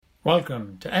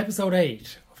Welcome to episode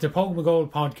 8 of the Pogue McGoal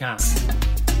podcast.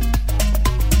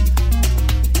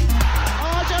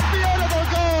 Oh, it's a beautiful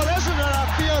goal, isn't it? A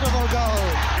beautiful goal.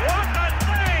 What a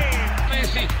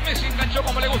save! Messi enganchó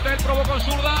como le gusta, él probó con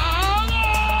zurda.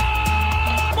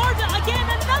 Marta again,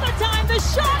 another time, the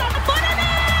shot on the foot and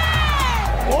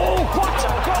in! Oh, what a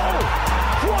goal!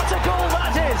 What a goal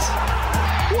that is!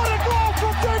 What a goal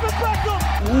from David Beckham!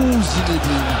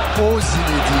 Zinedine,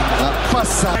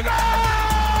 passa.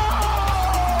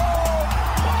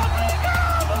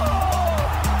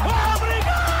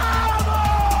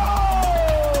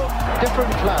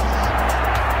 Different class.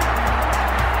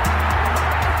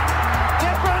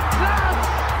 Different class.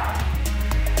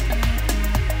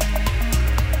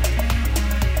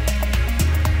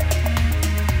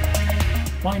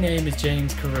 My name is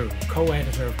James Carew,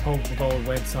 co-editor of Pogue McGoal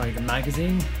website and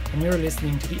magazine, and you're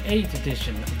listening to the 8th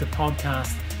edition of the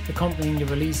podcast accompanying the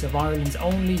release of Ireland's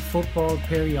only football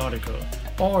periodical.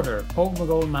 Order Pogue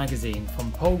McGoal magazine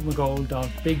from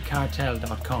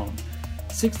poguemcgoal.bigcartel.com.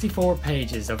 64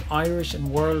 pages of Irish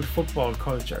and world football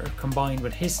culture combined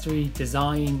with history,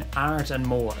 design, art and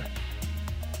more.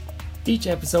 Each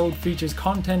episode features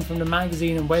content from the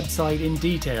magazine and website in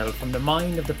detail from the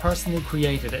mind of the person who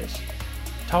created it.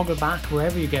 Toggle back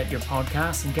wherever you get your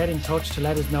podcasts and get in touch to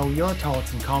let us know your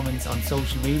thoughts and comments on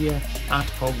social media at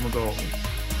Pogue McGoal.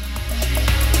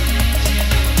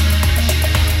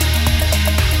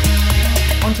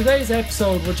 On today's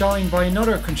episode, we're joined by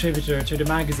another contributor to the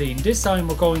magazine. This time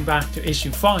we're going back to issue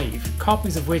 5,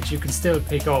 copies of which you can still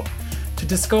pick up, to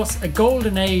discuss a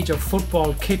golden age of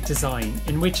football kit design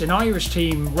in which an Irish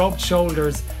team rubbed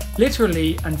shoulders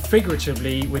literally and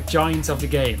figuratively with giants of the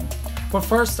game. But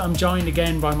first, I'm joined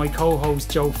again by my co-host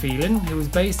Joe Phelan, who is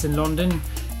based in London.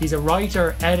 He's a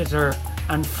writer, editor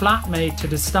and flatmate to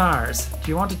the stars. Do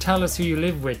you want to tell us who you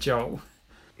live with, Joe?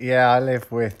 Yeah, I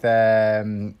live with...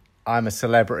 I'm a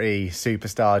celebrity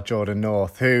superstar, Jordan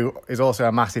North, who is also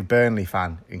a massive Burnley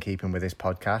fan, in keeping with this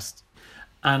podcast.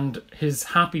 And his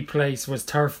happy place was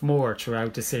Turf Moor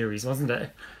throughout the series, wasn't it?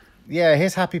 Yeah,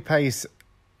 his happy place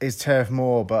is Turf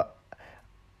Moor, but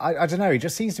I don't know, he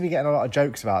just seems to be getting a lot of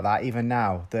jokes about that, even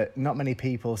now, that not many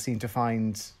people seem to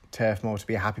find Turf Moor to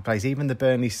be a happy place, even the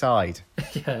Burnley side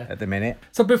at the minute.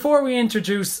 So before we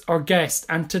introduce our guest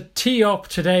and to tee up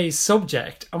today's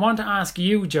subject, I want to ask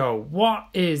you, Joe, what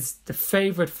is the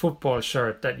favourite football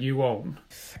shirt that you own?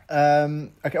 Okay,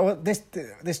 well,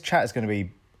 this chat is going to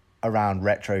be around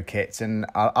retro kits, and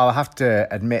I'll have to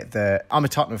admit that I'm a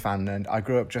Tottenham fan and I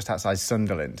grew up just outside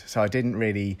Sunderland, so I didn't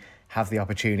really have the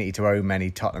opportunity to own many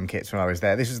Tottenham kits when I was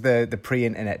there. This was the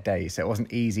pre-internet days, so it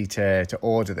wasn't easy to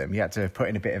order them. You had to put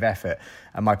in a bit of effort,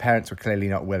 and my parents were clearly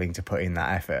not willing to put in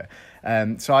that effort.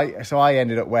 So I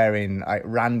ended up wearing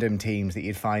random teams that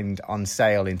you'd find on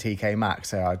sale in TK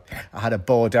Maxx. So I had a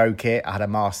Bordeaux kit, I had a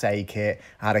Marseille kit,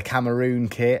 I had a Cameroon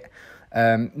kit.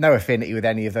 No affinity with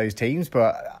any of those teams,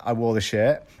 but I wore the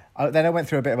shirt. Then I went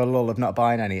through a bit of a lull of not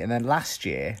buying any, and then last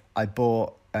year I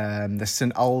bought the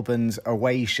St Albans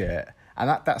away shirt, and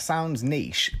that sounds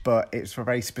niche, but it's for a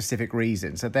very specific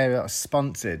reason. So they're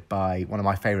sponsored by one of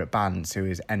my favourite bands, who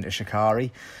is Enter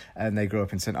Shikari, and they grew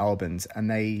up in St Albans, and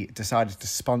they decided to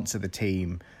sponsor the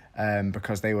team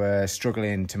because they were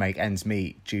struggling to make ends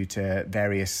meet due to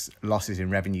various losses in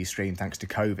revenue stream thanks to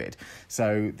COVID.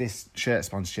 So this shirt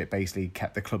sponsorship basically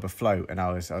kept the club afloat, and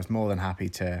I was more than happy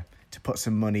to put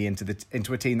some money into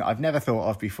a team that I've never thought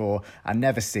of before and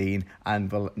never seen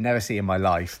and will never see in my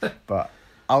life. But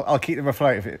I'll keep them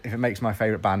afloat if it makes my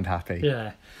favourite band happy.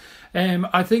 Yeah.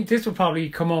 I think this will probably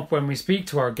come up when we speak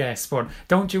to our guests, but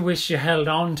don't you wish you held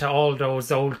on to all those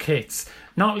old kits?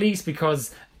 Not least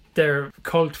because they're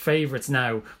cult favourites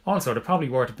now. Also, they're probably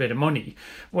worth a bit of money.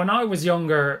 When I was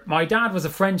younger, my dad was a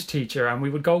French teacher and we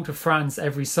would go to France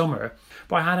every summer.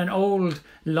 But I had an old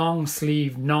long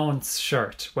sleeve Nantes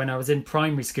shirt when I was in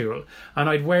primary school, and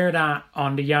I'd wear that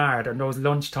on the yard on those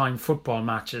lunchtime football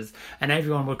matches, and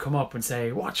everyone would come up and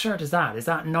say, "What shirt is that? Is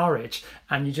that Norwich?"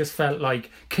 And you just felt like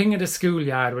king of the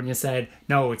schoolyard when you said,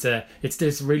 "No, it's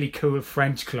this really cool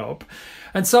French club."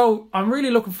 And so I'm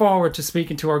really looking forward to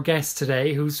speaking to our guest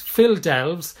today, who's Phil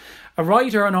Delves, a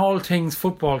writer on all things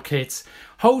football kits,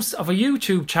 host of a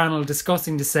YouTube channel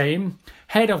discussing the same,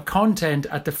 head of content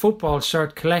at the Football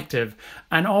Shirt Collective,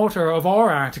 and author of our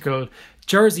article,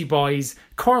 Jersey Boys,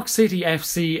 Cork City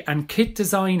FC and Kit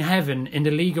Design Heaven in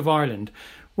the League of Ireland.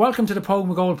 Welcome to the Pogue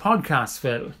McGoal podcast,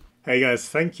 Phil. Hey guys,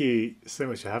 thank you so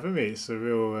much for having me. It's a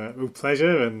real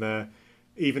pleasure, and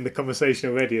even the conversation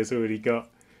already has already got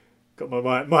got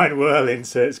my mind whirling,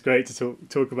 so it's great to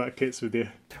talk about kits with you.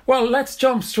 Well, let's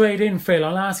jump straight in, Phil.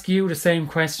 I'll ask you the same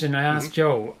question I asked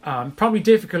Joe. Probably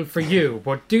difficult for you,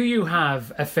 but do you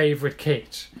have a favourite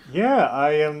kit? Yeah,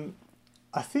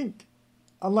 I think,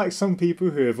 unlike some people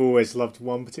who have always loved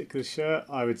one particular shirt,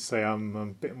 I would say I'm a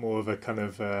bit more of a kind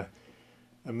of a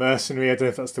mercenary. I don't know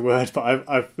if that's the word, but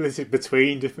I've flitted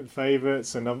between different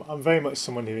favourites, and I'm very much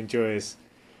someone who enjoys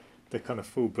the kind of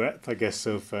full breadth, I guess,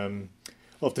 of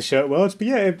the shirt world. But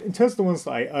yeah, in terms of the ones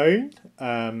that I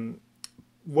own,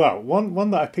 well,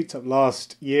 one that I picked up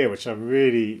last year, which I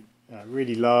really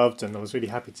loved, and I was really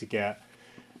happy to get,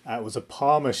 was a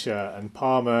Parma shirt. And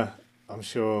Parma, I'm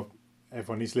sure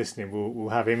everyone who's listening will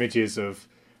have images of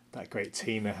that great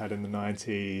team they had in the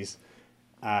 90s.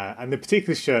 And the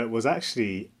particular shirt was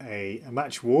actually a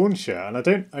match-worn shirt. And I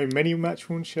don't own many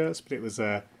match-worn shirts, but it was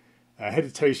a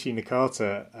Hidetoshi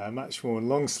Nakata match-worn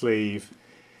long sleeve.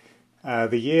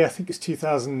 The year, I think it's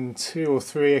 2002 or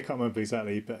 3, I can't remember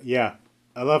exactly. But yeah,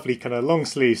 a lovely kind of long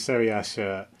sleeve Serie A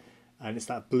shirt. And it's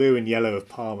that blue and yellow of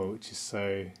Parma, which is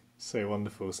so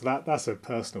wonderful. So that's a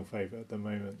personal favourite at the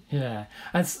moment. Yeah.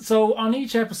 And so on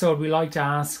each episode, we like to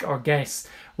ask our guests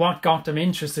what got them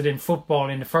interested in football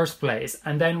in the first place.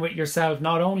 And then with yourself,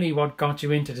 not only what got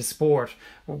you into the sport,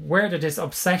 where did this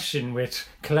obsession with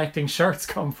collecting shirts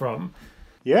come from?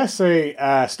 Yeah, so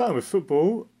starting with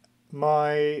football,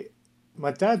 my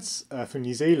dad's from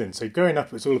New Zealand. So growing up,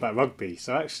 it was all about rugby.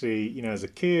 So actually, as a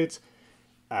kid,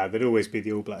 there'd always be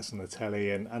the All Blacks on the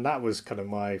telly, and that was kind of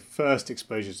my first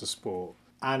exposure to sport.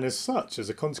 And as such, as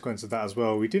a consequence of that as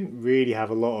well, we didn't really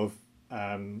have a lot of,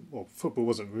 football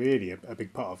wasn't really a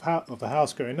big part of the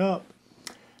house growing up.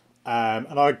 And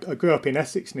I grew up in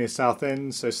Essex near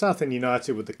Southend, so Southend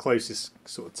United were the closest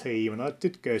sort of team, and I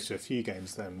did go to a few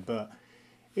games then, but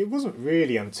it wasn't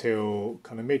really until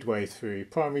kind of midway through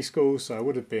primary school, so I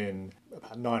would have been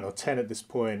about 9 or 10 at this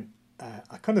point.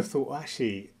 I kind of thought, well,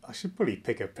 actually, I should probably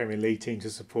pick a Premier League team to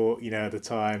support, at the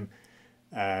time.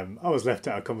 I was left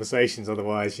out of conversations,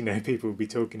 otherwise, people would be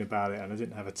talking about it, and I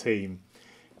didn't have a team.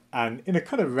 And in a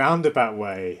kind of roundabout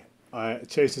way, I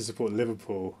chose to support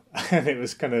Liverpool, and it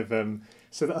was kind of...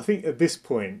 so that I think at this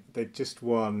point, they'd just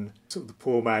won sort of the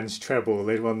poor man's treble.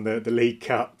 They'd won the League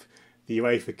Cup, the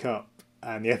UEFA Cup,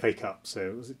 and the FA Cup. So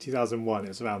it was 2001, it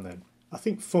was around then. I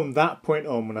think from that point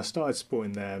on, when I started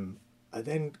supporting them, I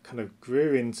then kind of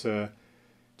grew into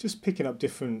just picking up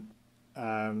different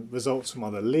results from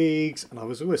other leagues, and I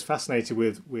was always fascinated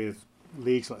with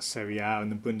leagues like Serie A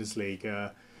and the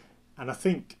Bundesliga. And I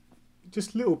think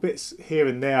just little bits here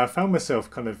and there, I found myself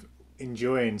kind of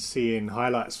enjoying seeing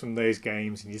highlights from those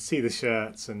games, and you see the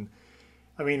shirts. And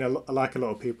I mean, I like a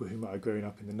lot of people who might have grown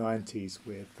up in the 90s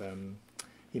with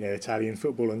Italian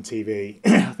football on TV.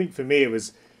 I think for me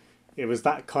it was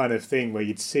that kind of thing where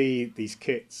you'd see these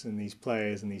kits and these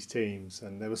players and these teams,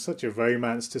 and there was such a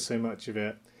romance to so much of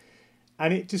it.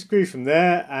 And it just grew from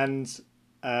there. And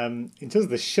in terms of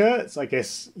the shirts, I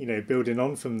guess, building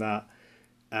on from that,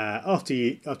 after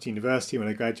university, when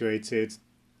I graduated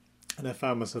and I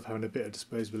found myself having a bit of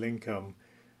disposable income,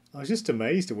 I was just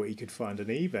amazed at what you could find on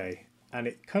eBay. And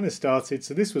it kind of started,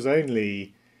 so this was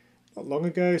only not long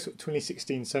ago, sort of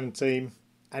 2016, 17.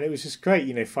 And it was just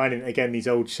great, finding, again, these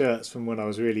old shirts from when I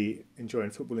was really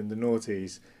enjoying football in the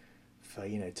noughties for,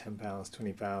 £10,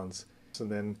 £20.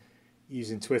 And then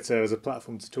using Twitter as a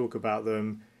platform to talk about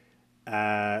them.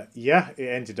 It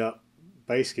ended up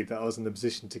basically that I was in the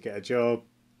position to get a job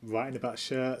writing about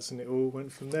shirts, and it all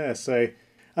went from there. So,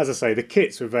 as I say, the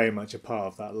kits were very much a part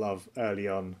of that love early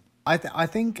on. I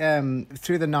think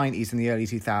through the 90s and the early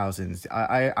 2000s,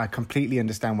 I completely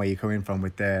understand where you're coming from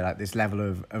with this level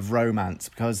of romance,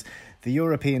 because the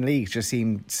European leagues just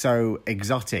seemed so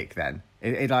exotic then.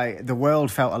 The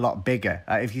world felt a lot bigger.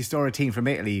 If you saw a team from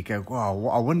Italy, you go, "Wow,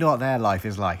 I wonder what their life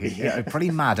is like." It's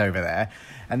pretty mad over there.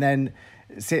 And then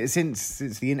since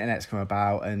the internet's come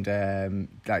about and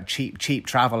cheap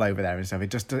travel over there and stuff,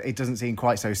 it doesn't seem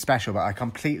quite so special. But I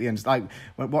completely understand.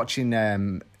 Like watching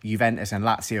Juventus and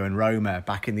Lazio and Roma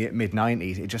back in the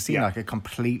mid-90s, it just seemed like a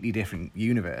completely different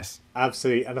universe.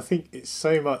 Absolutely, and I think it's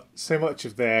so much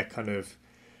of their kind of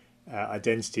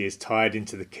identity is tied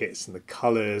into the kits and the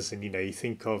colours. And you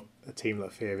think of a team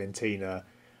like Fiorentina,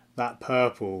 that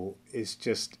purple is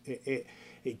just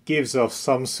it gives off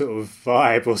some sort of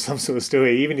vibe or some sort of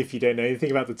story, even if you don't know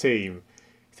anything about the team. You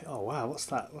think, oh wow, what's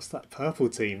that purple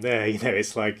team there?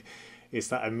 It's like, it's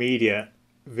that immediate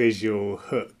visual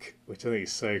hook, which I think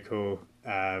is so cool,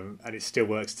 and it still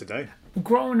works today.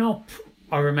 Growing up,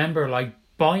 I remember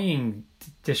buying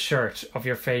the shirt of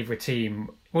your favourite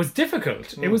team was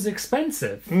difficult. It was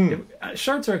expensive.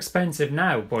 Shirts are expensive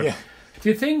now, but do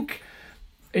you think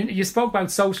You spoke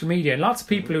about social media, and lots of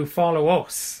people who follow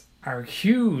us are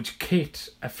huge kit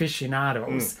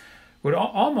aficionados. Would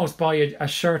almost buy a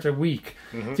shirt a week.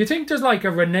 Do you think there's like a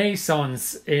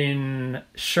renaissance in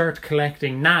shirt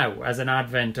collecting now as an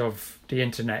advent of the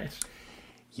internet?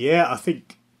 Yeah, I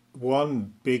think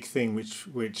one big thing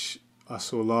which I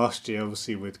saw last year,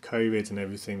 obviously with COVID and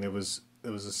everything, there was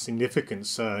a significant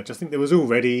surge. I think there was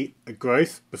already a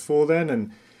growth before then,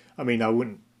 and I mean, I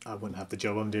wouldn't have the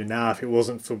job I'm doing now if it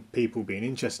wasn't for people being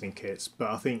interested in kits. But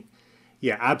I think,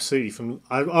 yeah, absolutely.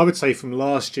 I would say from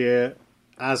last year,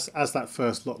 as that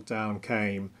first lockdown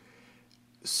came,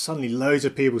 suddenly loads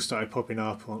of people started popping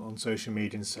up on social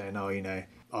media and saying, oh, you know,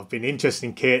 I've been interested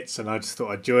in kits and I just thought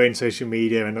I'd join social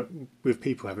media, and with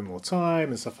people having more time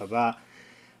and stuff like that.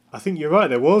 I think you're right.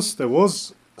 There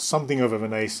was something of a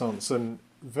renaissance, and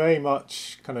very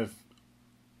much kind of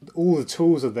all the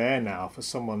tools are there now for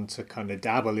someone to kind of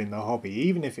dabble in the hobby,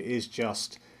 even if it is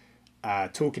just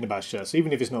talking about shirts,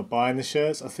 even if it's not buying the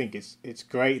shirts. I think it's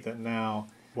great that now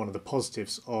one of the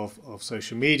positives of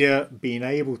social media, being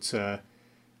able to,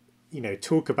 you know,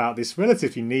 talk about this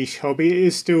relatively niche hobby. It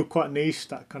is still quite niche,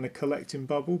 that kind of collecting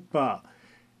bubble, but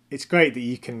it's great that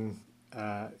you can,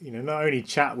 you know, not only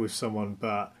chat with someone,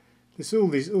 but there's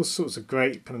all sorts of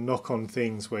great kind of knock-on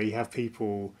things where you have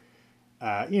people,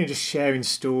 you know, just sharing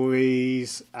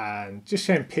stories and just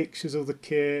sharing pictures of the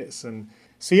kits. And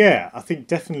so, yeah, I think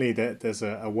definitely that there's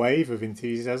a wave of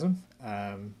enthusiasm.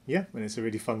 Yeah, and it's a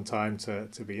really fun time to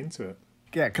be into it.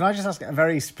 Yeah, can I just ask a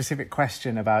very specific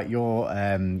question about your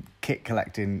kit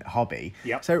collecting hobby?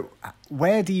 Yep. So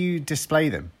where do you display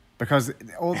them? Because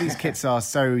all these kits are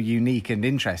so unique and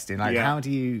interesting. Like, Yeah. how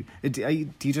do you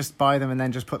just buy them and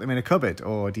then just put them in a cupboard?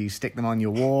 Or do you stick them on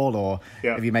your wall? Or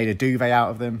Yeah. have you made a duvet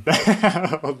out of them?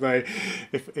 Although,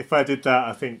 if I did that,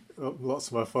 I think lots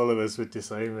of my followers would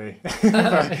disown me.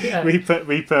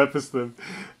 Repurpose them.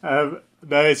 No,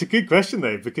 it's a good question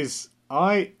though, because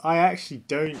I actually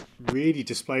don't really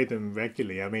display them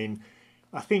regularly. I mean,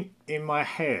 I think in my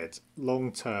head,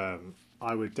 long term,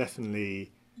 I would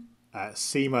definitely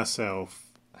see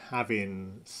myself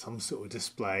having some sort of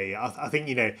display. I think,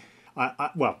 you know,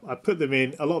 I put them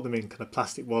in, a lot of them in kind of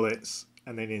plastic wallets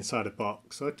and then inside a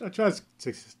box. So I try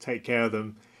to take care of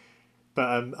them.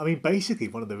 But I mean, basically,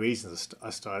 one of the reasons I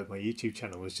started my YouTube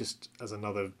channel was just as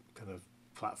another kind of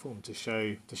platform to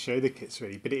show the kits,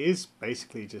 really. But it is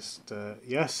basically just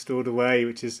stored away,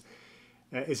 which is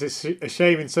a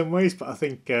shame in some ways. But I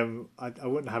think I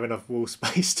wouldn't have enough wall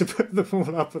space to put them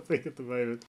all up, I think, at the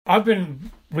moment. I've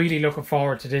been really looking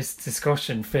forward to this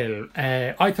discussion, Phil.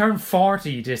 I turned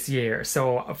 40 this year,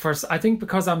 so first, I think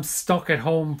because I'm stuck at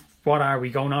home, what are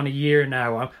we, going on a year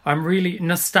now? I'm really,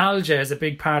 nostalgia is a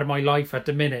big part of my life at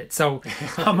the minute, so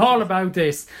I'm all about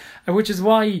this, which is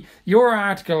why your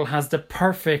article has the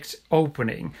perfect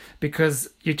opening, because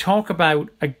you talk about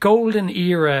a golden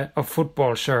era of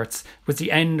football shirts was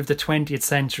the end of the 20th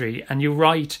century, and you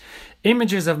write,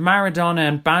 images of Maradona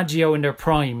and Baggio in their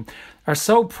prime are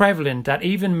so prevalent that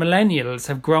even millennials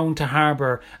have grown to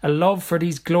harbour a love for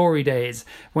these glory days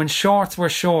when shorts were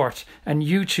short and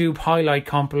YouTube highlight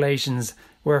compilations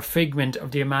were a figment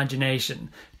of the imagination.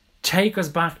 Take us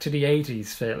back to the 80s,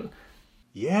 Phil.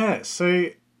 Yeah, so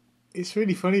it's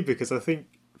really funny because I think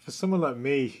for someone like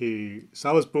me so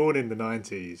I was born in the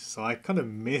 90s, so I kind of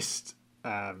missed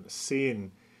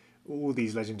seeing all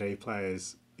these legendary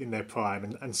players in their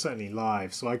prime and certainly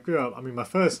live. So I grew up, I mean, the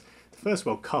first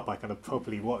World Cup I kind of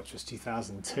properly watched was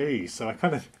 2002. So I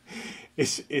kind of,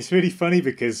 it's really funny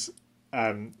because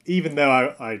even though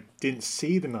I didn't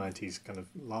see the 90s kind of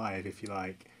live, if you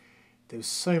like, there was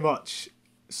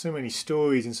so many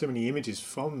stories and so many images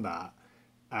from that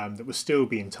that were still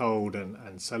being told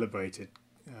and celebrated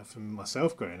from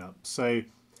myself growing up. So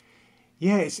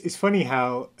yeah, it's funny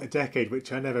how a decade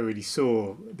which I never really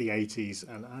saw, the 80s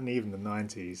and even the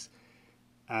 90s,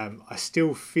 I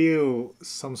still feel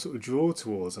some sort of draw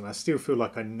towards, and I still feel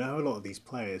like I know a lot of these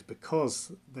players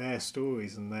because their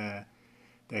stories and their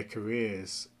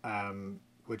careers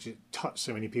which touch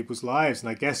so many people's lives. And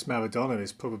I guess Maradona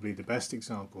is probably the best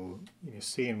example, you know,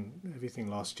 seeing everything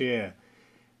last year.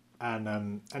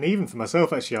 And even for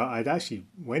myself, actually, I'd actually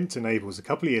went to Naples a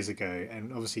couple of years ago,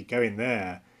 and obviously going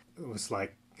there, it was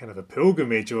like kind of a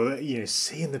pilgrimage, or, you know,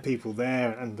 seeing the people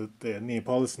there and the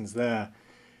Neapolitans there.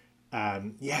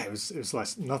 Yeah, it was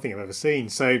like nothing I've ever seen.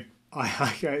 So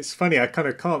it's funny, I kind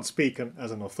of can't speak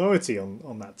as an authority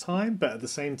on that time, but at the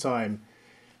same time,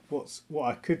 what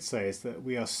I could say is that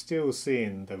we are still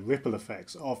seeing the ripple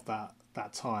effects of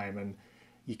that time, and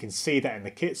you can see that in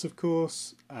the kits, of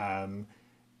course, and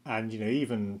you know,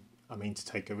 even I mean, to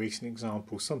take a recent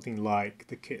example, something like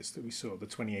the kits that we saw at the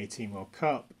 2018 World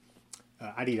Cup,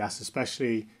 Adidas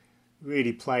especially,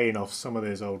 really playing off some of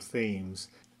those old themes.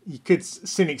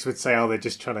 Cynics would say, oh, they're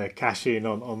just trying to cash in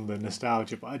on the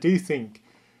nostalgia, but I do think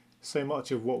so much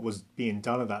of what was being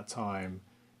done at that time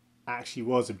actually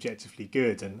was objectively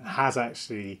good and has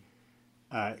actually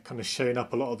kind of shown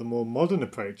up a lot of the more modern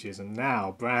approaches. And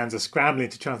now brands are scrambling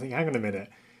to try and think, hang on a minute,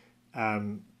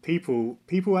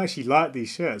 people actually like these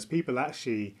shirts. People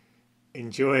actually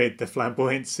enjoyed the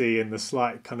flamboyancy and the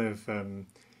slight kind of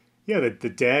the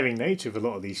daring nature of a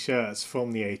lot of these shirts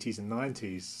from the 80s and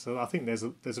 90s. So I think there's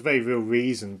a very real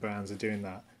reason brands are doing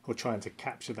that or trying to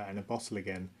capture that in a bottle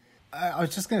again. I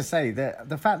was just going to say that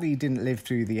the fact that you didn't live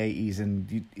through the 80s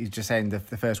and you're just saying the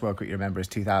first World Cup you remember is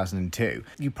 2002,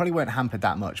 you probably weren't hampered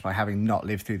that much by having not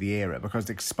lived through the era because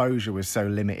the exposure was so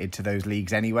limited to those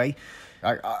leagues anyway.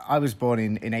 I was born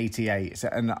in 88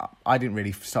 and I didn't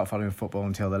really start following football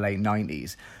until the late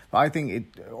 90s. But I think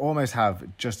it almost have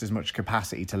just as much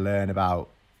capacity to learn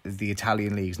about the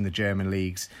Italian leagues and the German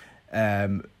leagues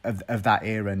of that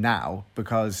era now,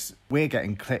 because we're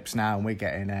getting clips now and we're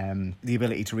getting the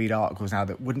ability to read articles now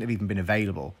that wouldn't have even been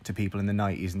available to people in the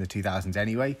 90s and the 2000s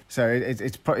anyway. So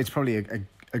it's probably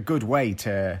a good way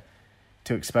to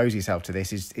expose yourself to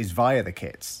this is via the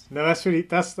kits. No, that's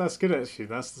good actually.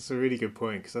 That's a really good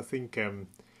point, because I think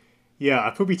I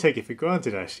probably take it for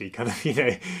granted actually. Kind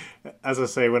of, as I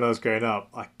say, when I was growing up,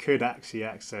 I could actually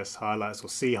access highlights or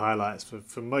see highlights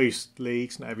for most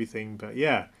leagues, not everything, but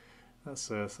yeah.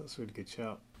 That's a really good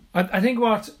shout. I think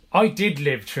what I did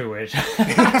live through it.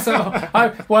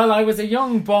 I was a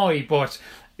young boy, but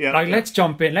let's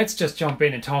jump in. Let's just jump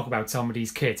in and talk about some of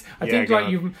these kits. I think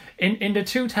you in the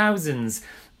 2000s,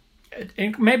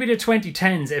 maybe the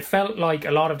 2010s, it felt like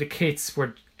a lot of the kits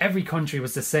were. Every country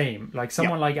was the same. Like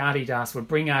someone like Adidas would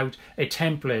bring out a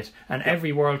template and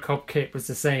every World Cup kit was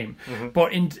the same. Mm-hmm.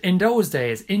 But in those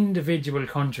days, individual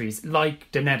countries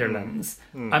like the Netherlands,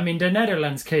 I mean, the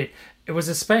Netherlands kit, it was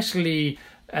especially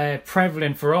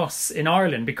prevalent for us in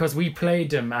Ireland because we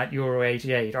played them at Euro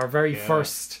 88, our very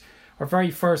first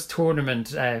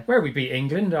tournament where we beat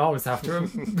England. I always have to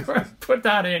put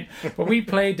that in. But we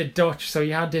played the Dutch, so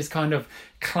you had this kind of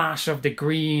clash of the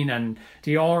green and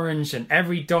the orange, and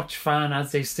every Dutch fan,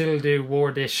 as they still do,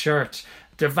 wore this shirt.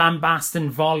 The Van Basten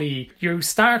volley. You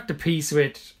start the piece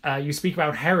with, you speak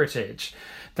about heritage,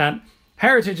 that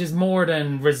heritage is more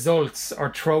than results or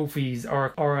trophies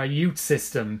or a youth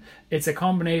system. It's a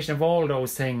combination of all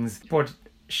those things. But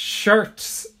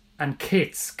shirts and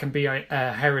kits can be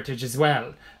a heritage as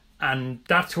well. And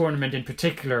that tournament in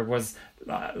particular was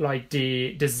like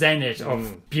the zenith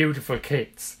of beautiful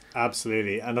kits.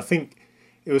 Absolutely. And I think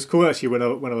it was cool actually when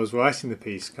I was writing the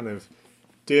piece, kind of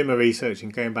doing my research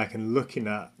and going back and looking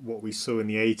at what we saw in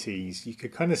the 80s, you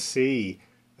could kind of see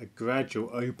a gradual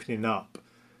opening up,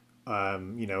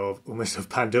 of almost of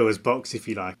Pandora's box, if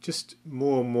you like. Just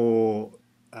more and more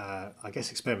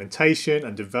experimentation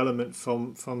and development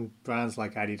from brands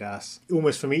like Adidas,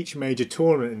 almost from each major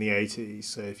tournament in the 80s.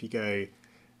 So if you go,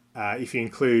 if you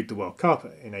include the World Cup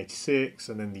in 86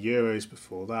 and then the Euros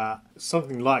before that,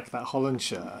 something like that Holland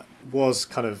shirt was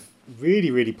kind of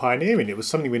really, really pioneering. It was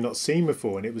something we'd not seen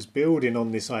before, and it was building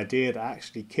on this idea that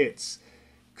actually kits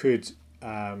could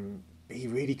be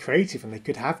really creative and they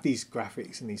could have these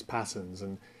graphics and these patterns.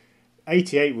 And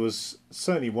 88 was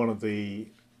certainly one of the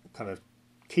kind of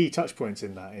key touch points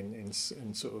in that,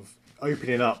 in sort of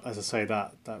opening up, as I say,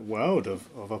 that world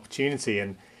of opportunity.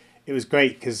 And it was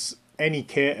great because any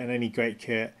kit and any great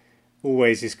kit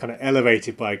always is kind of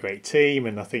elevated by a great team,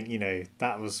 and I think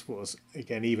that was what was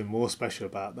again even more special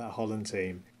about that Holland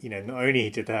team. Not only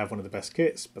did they have one of the best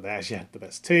kits, but they actually had the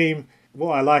best team.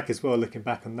 What I like as well, looking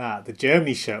back on that, the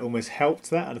Germany shirt almost helped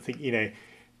that, and I think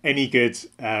any good,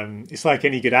 it's like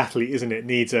any good athlete, isn't it?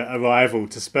 Needs a rival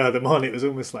to spur them on. It was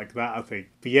almost like that, I think.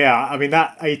 But yeah, I mean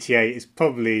that 88 is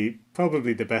probably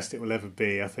the best it will ever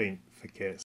be, I think, for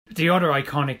kits. The other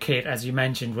iconic kit, as you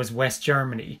mentioned, was West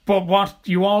Germany. But what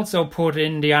you also put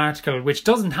in the article, which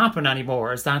doesn't happen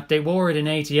anymore, is that they wore it in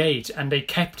 88 and they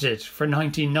kept it for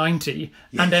 1990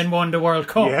 and then won the World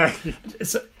Cup. Yeah.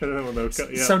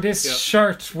 So this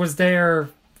shirt was there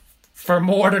for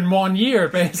more than 1 year,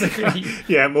 basically.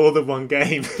 Yeah, more than one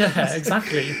game. Yeah,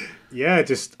 exactly. Yeah,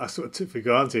 I sort of took for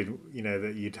granted,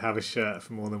 that you'd have a shirt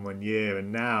for more than 1 year,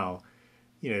 and now,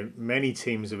 many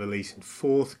teams are releasing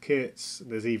fourth kits.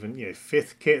 There's even,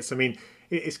 fifth kits. I mean,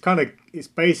 it's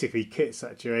basically kit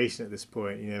saturation at this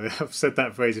point. I've said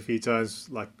that phrase a few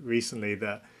times, like recently,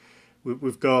 that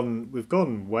we've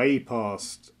gone way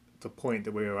past the point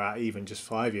that we were at even just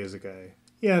 5 years ago.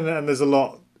 Yeah, and there's a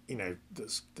lot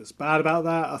that's bad about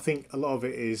that. I think a lot of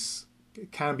it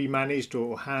can be managed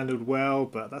or handled well,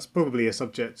 but that's probably a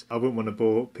subject I wouldn't want to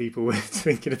bore people with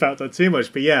thinking about that too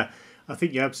much. But yeah, I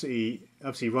think you're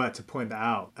absolutely right to point that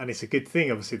out, and it's a good thing,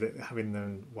 obviously, that having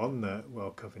them won the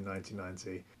World Cup in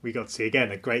 1990, we got to see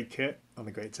again a great kit on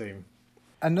a great team.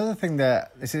 Another thing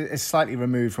that is slightly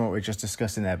removed from what we were just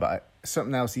discussing there, but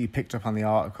something else that you picked up on the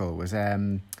article was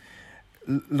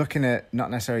looking at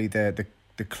not necessarily the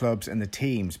clubs and the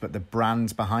teams, but the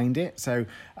brands behind it. So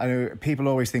I know people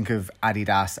always think of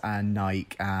Adidas and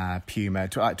Nike, Puma,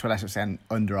 to a lesser extent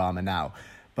Under Armour now,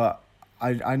 but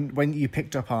I when you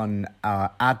picked up on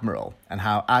Admiral and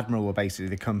how Admiral were basically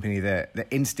the company that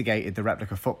instigated the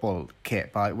replica football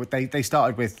kit. They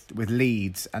started with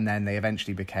Leeds, and then they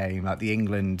eventually became like the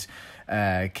England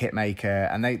kit maker,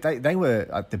 and they were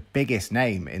like the biggest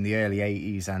name in the early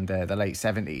 80s and the late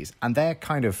 70s, and they're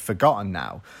kind of forgotten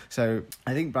now. So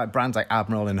I think like brands like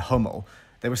Admiral and Hummel,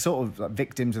 they were sort of like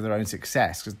victims of their own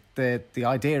success, because the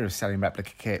idea of selling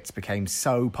replica kits became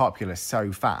so popular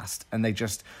so fast, and they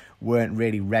just weren't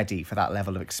really ready for that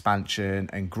level of expansion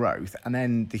and growth. And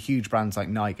then the huge brands like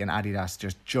Nike and Adidas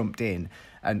just jumped in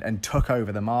and took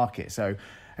over the market. So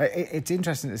it's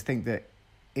interesting to think that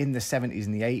in the 70s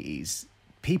and the 80s,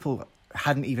 people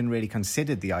hadn't even really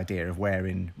considered the idea of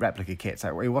wearing replica kits.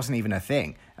 Like, it wasn't even a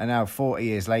thing. And now 40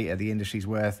 years later, the industry's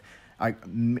worth like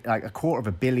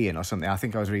 $250 million or something. I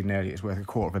think I was reading earlier, it's worth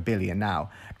 $250 million now.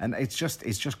 And it's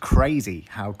just crazy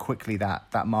how quickly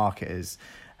that market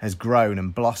has grown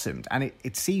and blossomed, and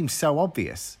it seems so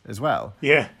obvious as well.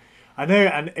 Yeah, I know,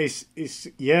 and it's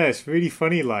really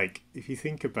funny. Like, if you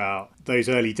think about those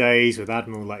early days with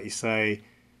Admiral, like you say,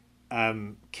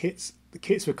 the kits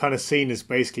were kind of seen as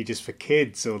basically just for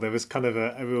kids, or there was kind of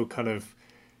a real kind of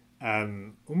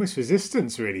almost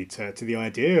resistance really to the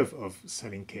idea of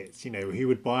selling kits. Who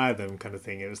would buy them, kind of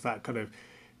thing. It was that kind of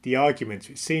the argument,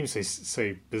 which seems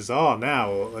so bizarre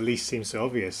now, or at least seems so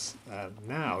obvious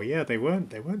now. Yeah, they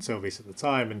weren't so obvious at the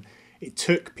time, and it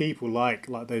took people like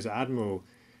those at Admiral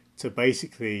to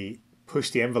basically push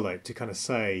the envelope to kind of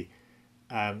say,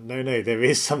 no, there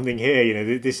is something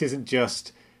here. This isn't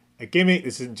just a gimmick.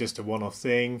 This isn't just a one-off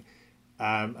thing,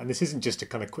 and this isn't just a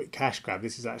kind of quick cash grab.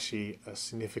 This is actually a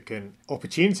significant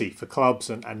opportunity for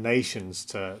clubs and nations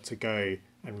to go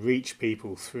and reach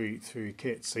people through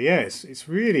kits. So yeah, it's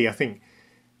really, I think,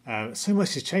 so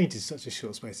much has changed in such a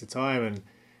short space of time, and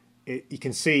you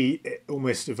can see it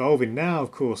almost evolving now,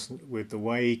 of course, with the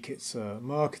way kits are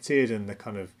marketed and the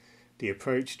kind of the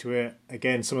approach to it.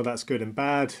 Again, some of that's good and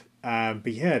bad,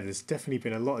 but yeah, there's definitely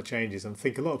been a lot of changes, and I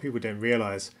think a lot of people don't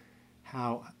realise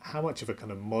how much of a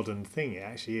kind of modern thing it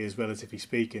actually is, relatively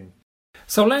speaking.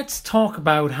 So let's talk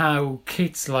about how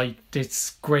kits like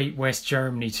this great West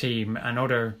Germany team and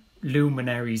other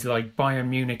luminaries like Bayern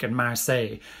Munich and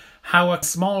Marseille, how a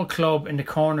small club in the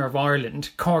corner of Ireland,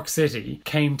 Cork City,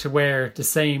 came to wear the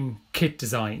same kit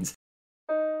designs.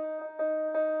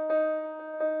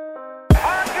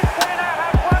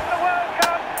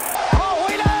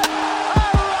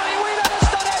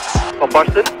 Van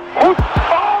Basten. Goed.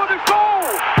 Oh, the goal!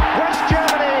 West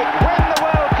Germany win the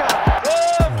World Cup.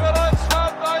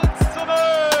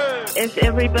 As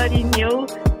everybody knew,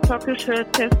 soccer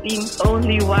shirts have been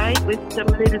only white with some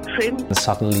little trim. And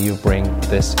suddenly you bring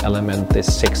this element,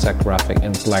 this zigzag graphic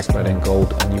in black, red and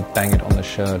gold, and you bang it on the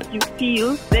shirt. You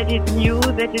feel that it's new,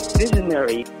 that it's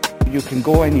visionary. You can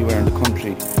go anywhere in the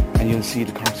country and you'll see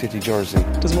the Cork City jersey.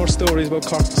 There's more stories about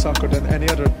Cork soccer than any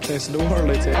other place in the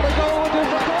world, I'd say.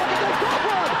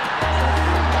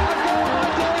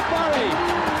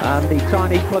 And the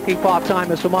tiny-looking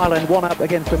part-timers from Ireland won up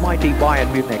against the mighty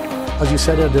Bayern Munich. As you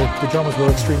said, the Germans were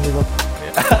extremely well.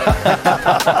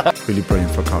 Really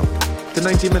brilliant for Cork. The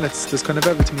 90 minutes, there's kind of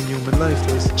everything in human life.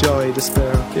 There's joy,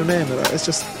 despair, you name it. It's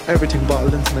just everything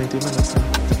bottled into 90 minutes.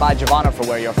 It's a badge of honour for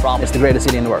where you're from. It's the greatest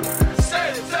city in the world.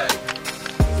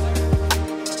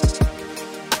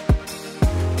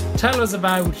 Tell us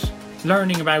about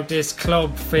learning about this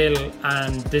club, Phil,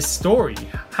 and this story.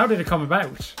 How did it come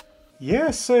about?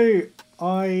 Yeah, so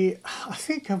I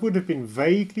think I would have been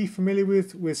vaguely familiar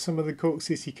with some of the Cork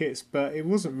City kits, but it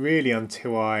wasn't really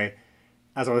until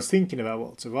as I was thinking about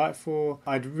what to write for,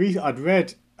 I'd read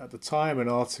at the time an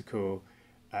article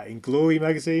in Glory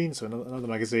magazine, so another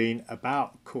magazine,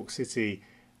 about Cork City,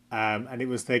 and it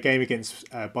was their game against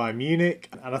Bayern Munich,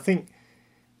 and I think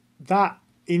that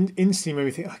instantly made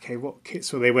me think, okay, what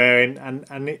kits were they wearing?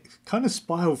 And it kind of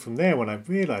spiraled from there when I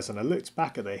realised, and I looked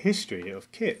back at their history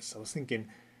of kits. I was thinking,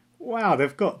 wow,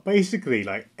 they've got basically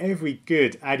like every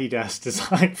good Adidas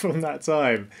design from that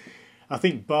time. I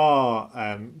think bar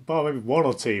maybe one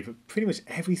or two, but pretty much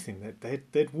everything that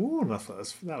they'd worn. I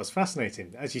thought that was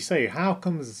fascinating. As you say, how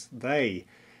comes they,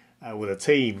 with a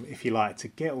team, if you like, to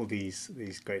get all these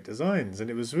great designs? And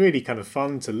it was really kind of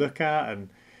fun to look at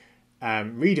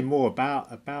and reading more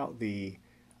about the,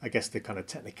 I guess, the kind of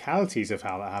technicalities of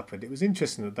how that happened. It was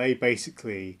interesting that they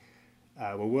basically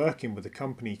were working with a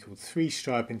company called Three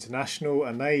Stripe International,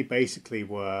 and they basically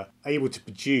were able to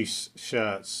produce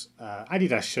shirts,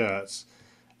 Adidas shirts,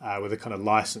 with a kind of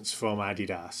license from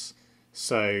Adidas.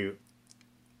 So,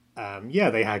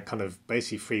 they had kind of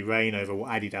basically free reign over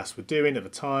what Adidas were doing at the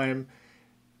time.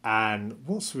 And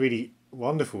what's really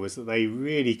wonderful is that they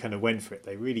really kind of went for it.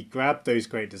 They really grabbed those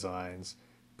great designs,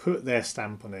 put their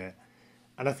stamp on it.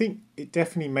 And I think it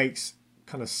definitely makes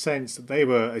kind of sense that they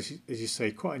were, as you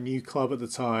say, quite a new club at the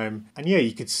time. And yeah,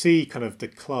 you could see kind of the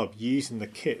club using the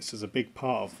kits as a big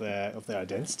part of their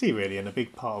identity, really, and a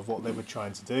big part of what they were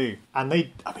trying to do. And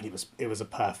it was a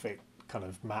perfect kind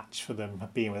of match for them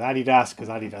being with Adidas, because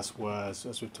Adidas was,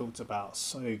 as we've talked about,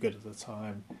 so good at the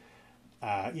time.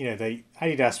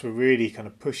 Adidas were really kind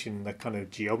of pushing the kind of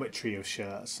geometry of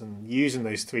shirts and using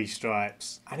those three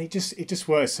stripes, and it just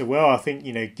worked so well. I think,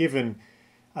 given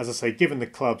the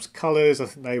club's colours, I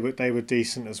think they were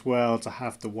decent as well, to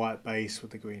have the white base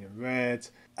with the green and red.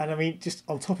 And I mean, just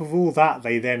on top of all that,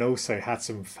 they then also had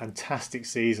some fantastic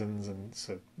seasons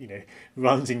and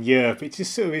runs in Europe. It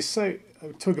just sort of is so,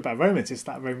 talk about romance, it's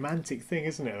that romantic thing,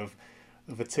 isn't it,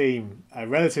 of a team, a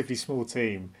relatively small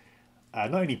team,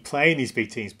 not only playing these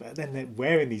big teams, but then they're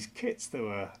wearing these kits that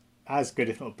were as good,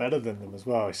 if not better than them as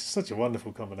well. It's such a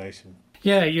wonderful combination.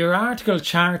 Yeah, your article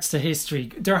charts the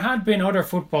history. There had been other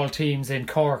football teams in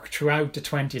Cork throughout the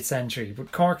 20th century,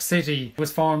 but Cork City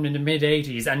was formed in the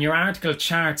mid-80s, and your article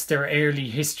charts their early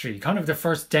history, kind of the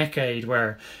first decade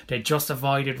where they just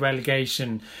avoided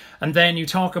relegation. And then you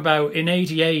talk about in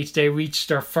 88 they reached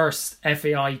their first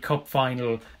FAI Cup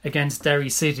final against Derry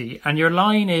City, and your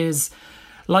line is,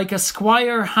 "Like a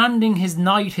squire handing his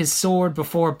knight his sword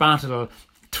before battle,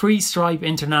 Three Stripe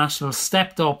International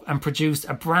stepped up and produced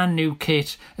a brand new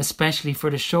kit, especially for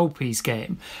the showpiece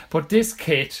game." But this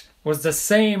kit was the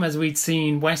same as we'd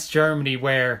seen West Germany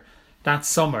wear that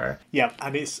summer. Yeah,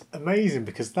 and it's amazing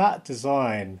because that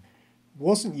design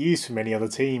wasn't used for many other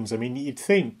teams. I mean, you'd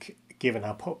think, given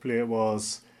how popular it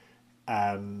was,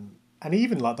 and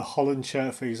even like the Holland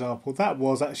shirt, for example, that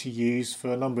was actually used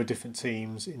for a number of different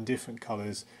teams in different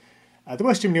colours. The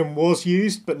West Germany one was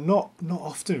used, but not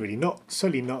often, really.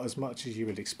 Certainly not as much as you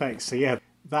would expect. So yeah,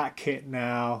 that kit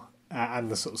now and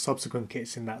the sort of subsequent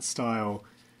kits in that style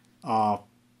are,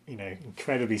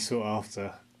 incredibly sought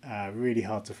after, really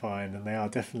hard to find, and they are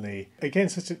definitely, again,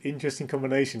 such an interesting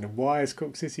combination. And why has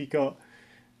Cork City got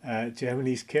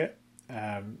Germany's kit?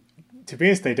 To be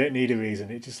honest, they don't need a reason.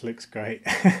 It just looks great.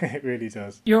 It really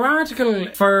does. Your article,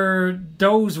 for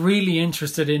those really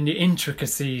interested in the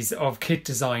intricacies of kit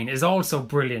design, is also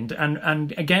brilliant.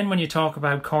 And again, when you talk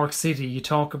about Cork City, you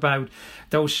talk about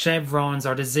those chevrons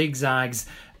or the zigzags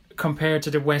compared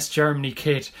to the West Germany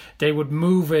kit. They would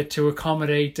move it to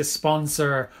accommodate the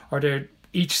sponsor, or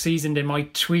each season they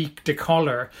might tweak the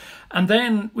colour. And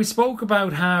then we spoke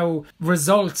about how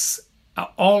results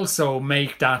also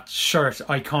make that shirt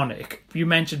iconic. You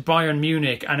mentioned Bayern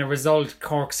Munich, and a result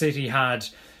Cork City had.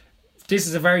 This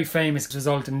is a very famous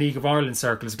result in League of Ireland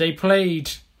circles. They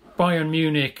played Bayern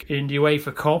Munich in the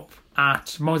UEFA Cup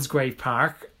at Musgrave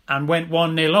Park and went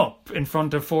 1-0 up in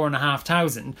front of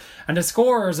 4,500. And the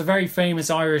scorer is a very famous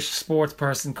Irish sports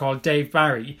person called Dave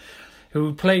Barry,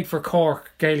 who played for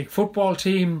Cork Gaelic football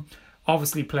team,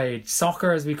 obviously played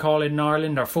soccer, as we call it in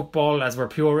Ireland, or football, as we're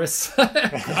purists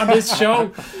on this show.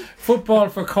 Football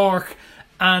for Cork.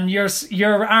 And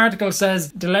your article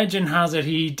says, the legend has it,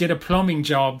 he did a plumbing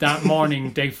job that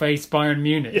morning they faced Bayern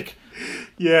Munich.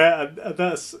 Yeah, and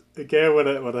that's, again, when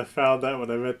I found that,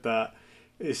 when I read that,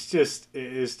 it is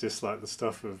just like the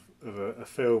stuff of a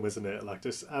film, isn't it? Like,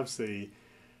 just absolutely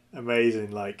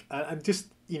amazing. Like, and just,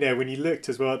 when you looked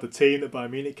as well at the team that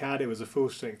Bayern Munich had, it was a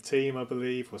full-strength team, I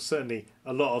believe, or certainly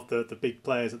a lot of the big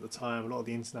players at the time, a lot of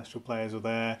the international players were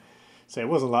there. So it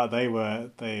wasn't like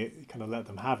they kind of let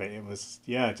them have it. It was,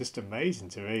 just amazing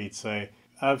to read. So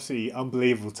absolutely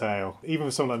unbelievable tale. Even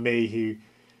for someone like me who,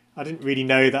 I didn't really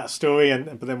know that story,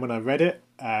 but then when I read it,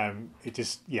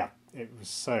 it was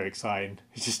so exciting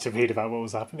just to read about what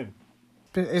was happening.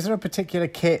 But is there a particular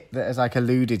kit that has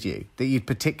eluded you, that you'd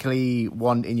particularly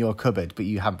want in your cupboard but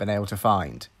you haven't been able to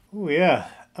find? Oh yeah,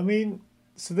 I mean,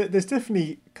 so there's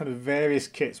definitely kind of various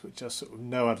kits which I sort of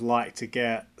know I'd like to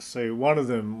get. So one of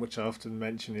them, which I often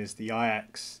mention, is the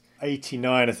Ajax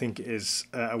 '89, I think it is,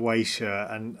 away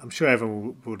shirt, and I'm sure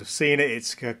everyone would have seen it.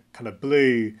 It's a kind of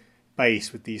blue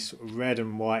base with these sort of red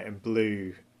and white and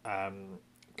blue kind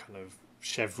of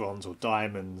chevrons or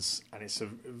diamonds, and it's a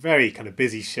very kind of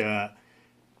busy shirt.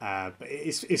 But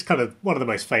it's kind of one of the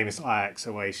most famous Ajax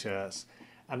away shirts,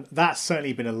 and that's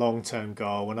certainly been a long-term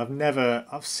goal. And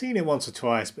I've seen it once or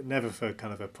twice, but never for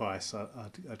kind of a price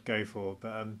I'd go for.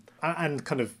 But and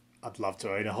kind of I'd love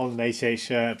to own a Holland 88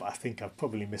 shirt, but I think I've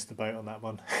probably missed the boat on that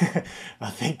one. I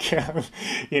think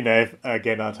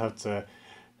again I'd have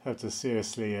to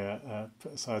seriously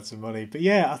put aside some money. But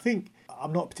yeah, I think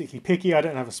I'm not particularly picky. I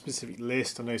don't have a specific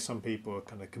list. I know some people are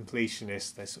kind of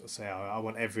completionists. They sort of say, I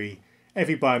want every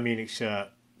Bayern Munich shirt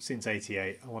since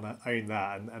 '88. I want to own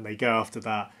that, and they go after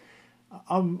that.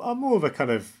 I'm more of a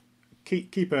kind of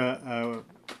keep a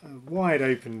wide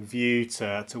open view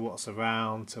to what's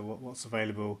around, to what's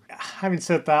available. Having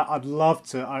said that, I'd love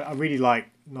to. I really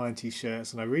like 90s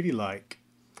shirts, and I really like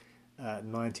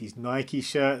 90s Nike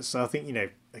shirts. So I think,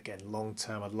 again, long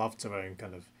term, I'd love to own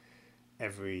kind of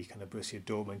every kind of Borussia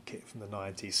Dortmund kit from the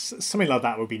 90s. Something like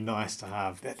that would be nice to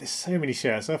have. There's so many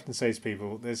shirts. I often say to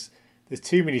people, there's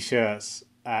too many shirts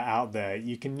out there.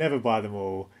 You can never buy them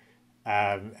all.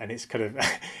 And it's kind of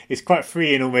it's quite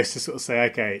freeing almost to sort of say,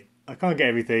 okay, I can't get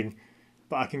everything,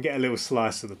 but I can get a little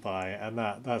slice of the pie, and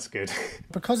that's good.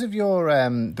 Because of your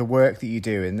the work that you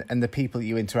do and the people that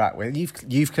you interact with,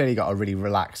 you've clearly got a really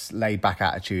relaxed, laid back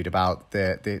attitude about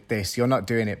this. You're not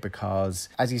doing it because,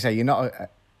 as you say, you're not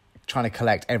trying to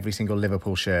collect every single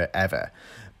Liverpool shirt ever.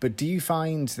 But do you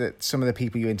find that some of the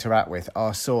people you interact with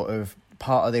are sort of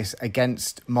part of this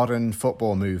against modern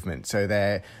football movement? So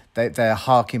they're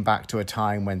harking back to a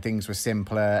time when things were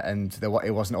simpler and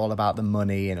it wasn't all about the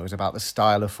money and it was about the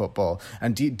style of football.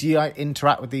 And do you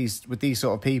interact with these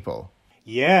sort of people?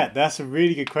 Yeah, that's a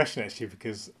really good question actually,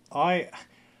 because I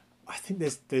think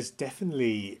there's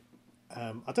definitely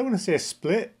I don't want to say a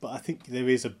split, but I think there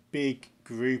is a big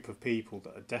group of people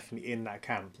that are definitely in that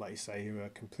camp, like you say, who are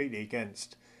completely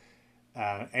against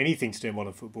anything to do with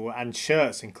modern football, and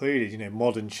shirts included,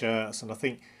 modern shirts. And I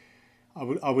think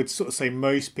I would sort of say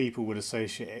most people would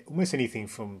associate almost anything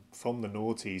from the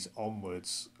noughties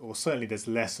onwards, or certainly there's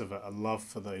less of a love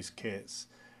for those kits.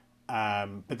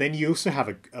 But then you also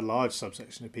have a large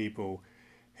subsection of people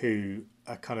who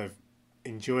are kind of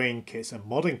enjoying kits and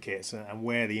modern kits and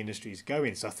where the industry is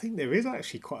going. So I think there is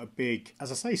actually quite a big,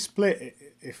 as I say, split,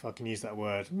 if I can use that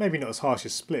word. Maybe not as harsh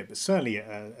as split, but certainly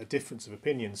a difference of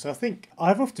opinion. So I think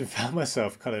I've often found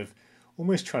myself kind of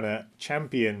almost trying to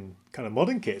champion kind of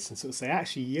modern kits and sort of say,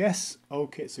 actually, yes,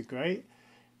 old kits are great,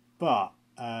 but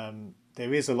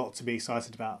there is a lot to be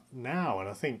excited about now. And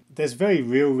I think there's very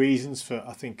real reasons for,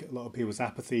 I think, a lot of people's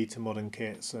apathy to modern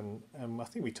kits. And I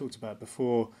think we talked about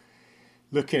before,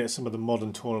 looking at some of the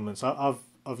modern tournaments. I've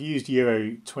used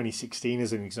Euro 2016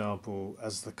 as an example,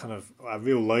 as the kind of a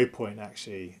real low point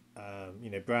actually.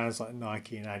 Brands like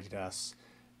Nike and Adidas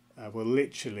were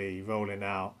literally rolling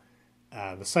out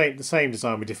the same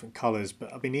design with different colours,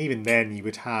 but I mean even then you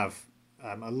would have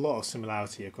a lot of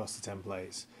similarity across the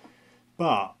templates.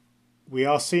 But we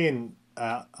are seeing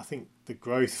I think the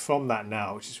growth from that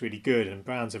now, which is really good, and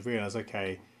brands have realised,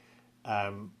 okay,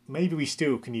 maybe we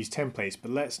still can use templates,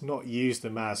 but let's not use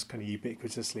them as kind of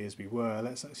ubiquitously as we were.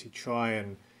 Let's actually try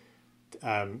and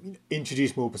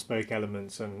introduce more bespoke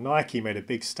elements. And Nike made a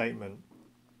big statement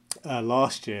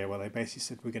last year where they basically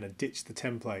said, we're going to ditch the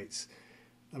templates.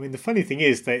 I mean, the funny thing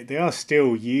is they are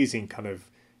still using kind of,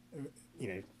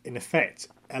 in effect,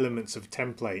 elements of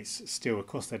templates still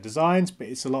across their designs, but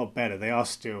it's a lot better. They are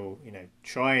still,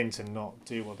 trying to not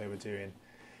do what they were doing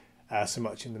so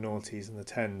much in the noughties and the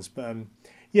tens. But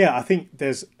I think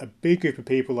there's a big group of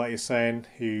people, like you're saying,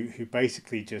 who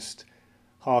basically just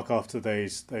hark after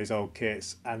those old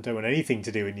kits and don't want anything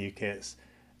to do with new kits.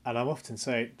 And I'm often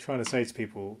trying to say to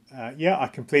people, I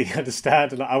completely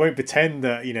understand. I won't pretend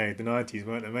that the 90s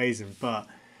weren't amazing, but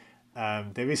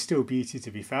there is still beauty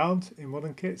to be found in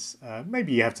modern kits.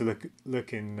 Maybe you have to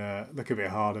look a bit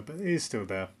harder, but it is still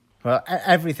there. Well,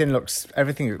 everything looks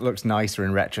nicer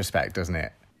in retrospect, doesn't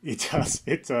it? It does.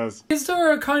 Is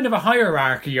there a kind of a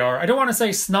hierarchy, or I don't want to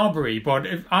say snobbery, but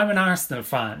if I'm an Arsenal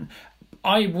fan,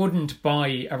 I wouldn't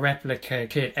buy a replica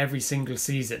kit every single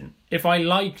season. If I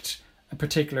liked a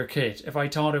particular kit, if I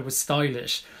thought it was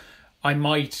stylish, I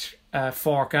might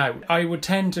fork out. I would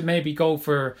tend to maybe go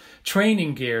for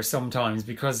training gear sometimes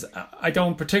because I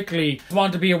don't particularly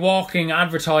want to be a walking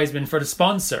advertisement for the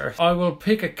sponsor. I will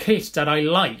pick a kit that I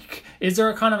like. Is there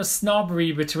a kind of a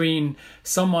snobbery between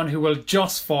someone who will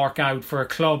just fork out for a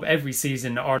club every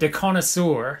season or the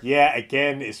connoisseur? Yeah,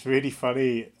 again, it's really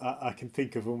funny. I can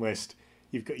think of almost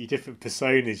you've got your different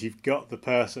personas. You've got the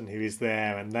person who is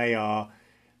there, and they are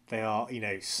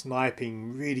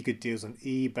sniping really good deals on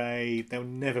eBay. They'll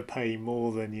never pay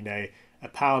more than a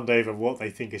pound over what they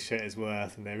think a shirt is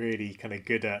worth, and they're really kind of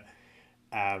good at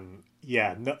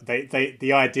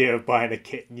the idea of buying a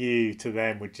kit new to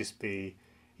them would just be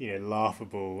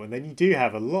laughable. And then you do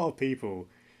have a lot of people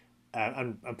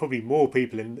and probably more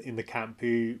people in the camp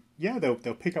who they'll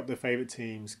pick up their favourite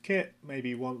team's kit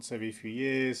maybe once every few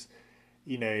years.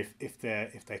 If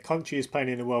their country is playing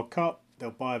in the World Cup,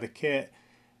 they'll buy the kit.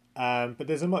 But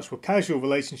there's a much more casual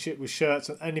relationship with shirts,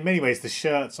 and in many ways the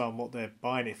shirts aren't what they're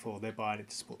buying it for. They're buying it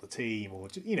to support the team, or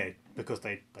because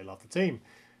they love the team.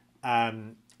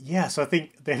 So I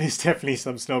think there is definitely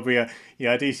some snobbery.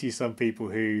 I do see some people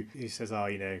who says,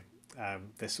 they're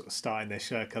sort of starting their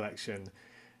shirt collection,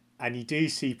 and you do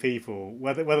see people,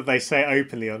 whether they say it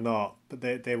openly or not, but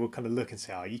they will kind of look and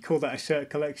say, "Oh, you call that a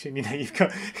shirt collection? You've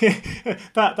got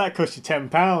that cost you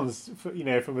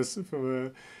 £10,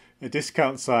 from a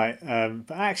discount site."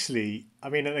 But actually, I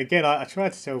mean, and again, I try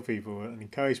to tell people and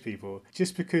encourage people,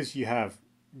 just because you have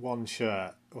one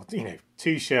shirt or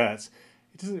two shirts,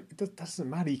 it doesn't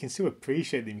matter. You can still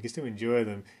appreciate them. You can still enjoy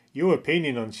them. Your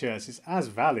opinion on shirts is as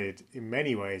valid in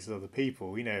many ways as other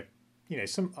people. I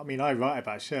write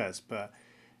about shirts, but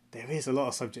there is a lot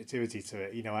of subjectivity to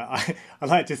it. I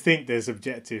like to think there's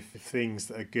objective things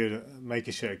that are good, make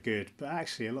a shirt good, but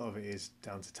actually a lot of it is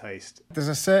down to taste. There's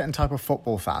a certain type of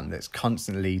football fan that's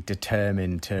constantly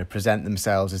determined to present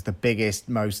themselves as the biggest,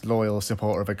 most loyal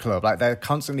supporter of a club. Like, they're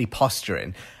constantly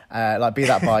posturing, be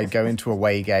that by going to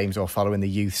away games or following the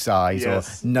youth sides, or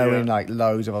knowing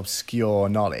loads of obscure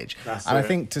knowledge. I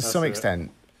think to some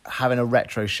extent, having a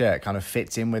retro shirt kind of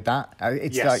fits in with that.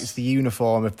 It's the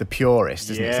uniform of the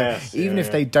purist, isn't it? So even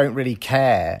if they don't really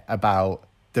care about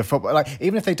the football,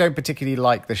 even if they don't particularly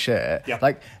like the shirt,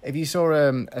 if you saw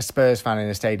a Spurs fan in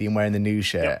a stadium wearing the new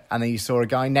shirt, and then you saw a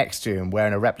guy next to him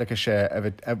wearing a replica shirt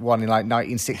of one in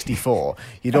 1964,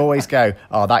 you'd always go,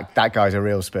 "Oh, that guy's a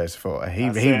real Spurs supporter. He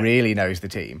really knows the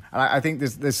team." And I think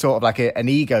there's sort of an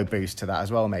ego boost to that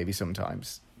as well, maybe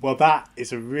sometimes. Well, that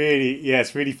is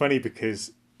it's really funny,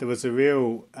 because there was a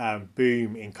real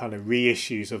boom in kind of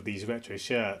reissues of these retro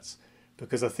shirts,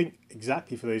 because I think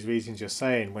exactly for those reasons you're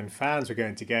saying, when fans were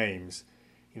going to games,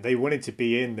 they wanted to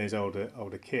be in those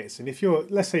older kits. And if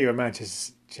let's say you're a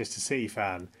Manchester City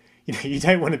fan, you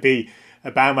don't want to be a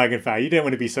bandwagon fan. You don't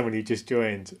want to be someone who just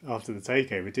joined after the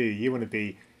takeover, do you? You want to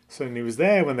be someone who was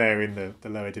there when they were in the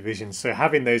lower divisions. So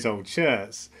having those old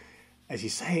shirts, as you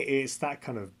say, it's that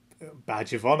kind of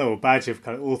badge of honour, or badge of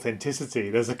kind of authenticity.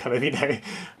 There's a kind of,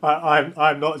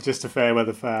 I'm not just a fair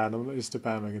weather fan, I'm not just a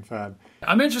bandwagon fan.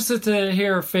 I'm interested to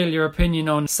hear, Phil, your opinion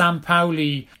on St.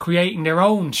 Pauli creating their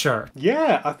own shirt.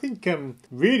 Yeah, I think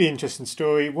really interesting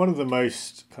story. One of the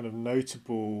most kind of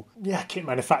notable kit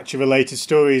manufacturer related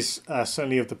stories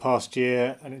certainly of the past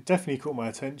year, and it definitely caught my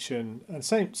attention. And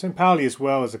St. Pauli as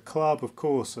well as a club, of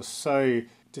course, are so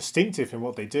distinctive in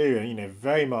what they do, and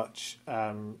very much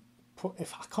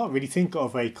if I can't really think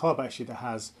of a club actually that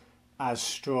has as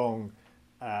strong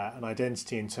an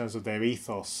identity in terms of their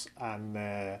ethos and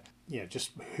their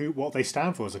just what they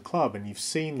stand for as a club. And you've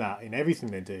seen that in everything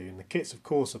they do, and the kits of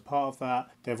course are part of that.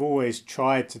 They've always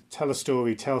tried to tell a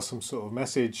story, tell some sort of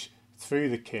message through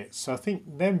the kits. So I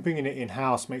think them bringing it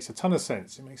in-house makes a ton of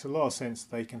sense. It makes a lot of sense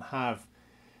they can have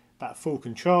that full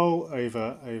control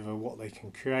over what they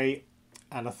can create.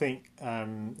 And I think,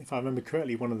 if I remember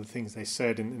correctly, one of the things they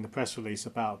said in the press release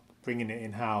about bringing it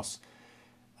in-house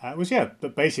was,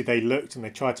 but basically they looked and they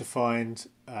tried to find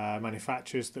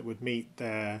manufacturers that would meet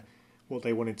what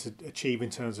they wanted to achieve in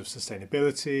terms of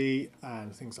sustainability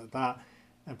and things like that.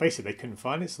 And basically they couldn't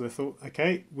find it, so they thought,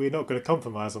 okay, we're not going to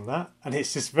compromise on that. And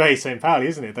it's just very St. Pauli,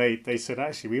 isn't it? They said,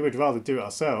 actually, we would rather do it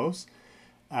ourselves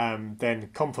than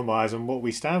compromise on what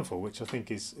we stand for, which I think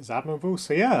is admirable.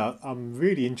 So I'm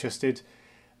really interested.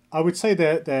 I would say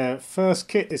their first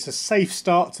kit is a safe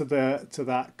start to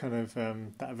that kind of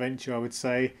that venture. I would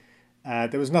say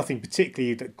there was nothing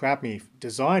particularly that grabbed me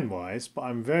design wise, but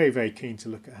I'm very, very keen to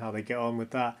look at how they get on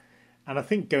with that. And I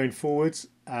think going forwards,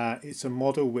 it's a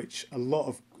model which a lot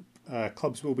of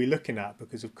clubs will be looking at,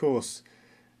 because of course,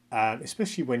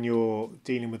 especially when you're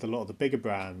dealing with a lot of the bigger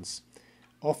brands,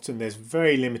 often there's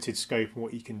very limited scope on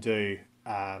what you can do,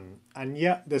 and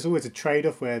there's always a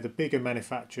trade-off where the bigger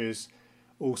manufacturers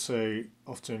also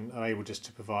often are able just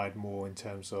to provide more in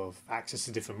terms of access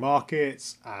to different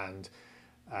markets, and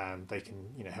they can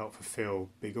help fulfill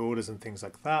big orders and things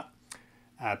like that.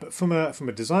 But from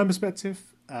a design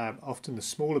perspective, often the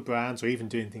smaller brands, or even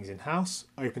doing things in-house,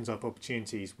 opens up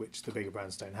opportunities which the bigger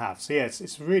brands don't have. So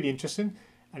it's really interesting.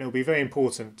 and it'll be very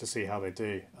important to see how they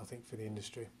do, I think, for the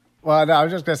industry. Well, no, I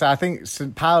was just going to say, I think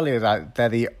St. Pauli is they're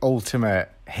the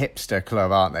ultimate hipster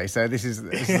club, aren't they? So this is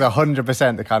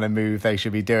 100% the kind of move they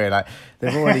should be doing. Like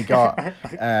they've already got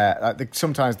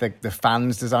sometimes the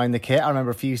fans design the kit. I remember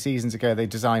a few seasons ago they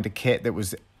designed a kit that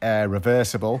was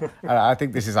reversible. I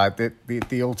think this is like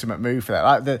the ultimate move for that.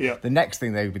 Like the next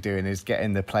thing they would be doing is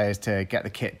getting the players to get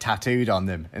the kit tattooed on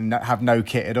them and have no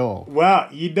kit at all. Well,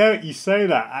 you say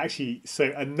that actually.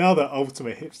 So another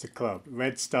ultimate hipster club,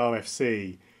 Red Star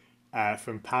FC.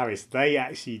 From Paris, they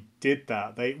actually did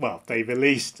that. They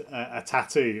released a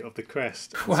tattoo of the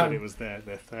crest. Wow. So it was their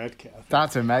third kit, I think.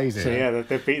 That's amazing. So yeah,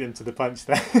 they beat them to the punch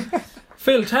there.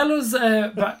 Phil, tell us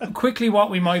quickly what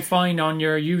we might find on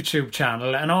your YouTube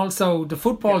channel, and also the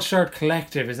Football Shirt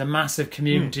Collective is a massive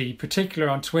community,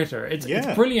 particularly on Twitter. It's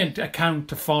a brilliant account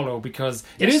to follow because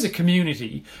it is a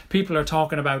community. People are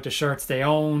talking about the shirts they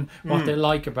own, what they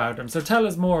like about them. So tell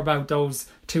us more about those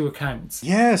two accounts.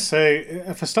 Yeah, so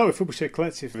if I start with Football Shirt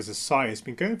Collective as a site, it's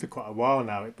been going for quite a while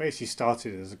now. It basically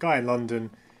started as a guy in London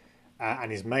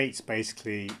and his mates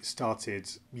basically started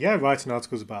writing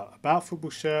articles about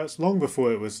football shirts long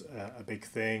before it was a big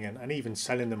thing, and even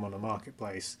selling them on a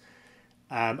marketplace.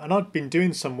 And I'd been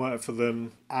doing some work for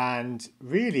them, and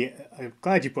really I'm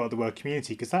glad you brought up the word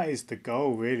community, because that is the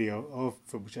goal really of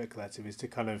Football Shirt Collective, is to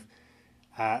kind of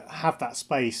have that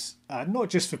space,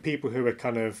 not just for people who are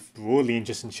kind of broadly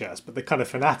interested in shirts, but the kind of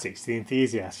fanatics, the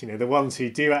enthusiasts, the ones who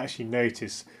do actually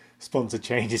notice sponsor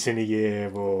changes in a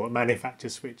year or manufacturer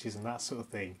switches and that sort of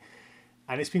thing.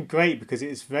 And it's been great because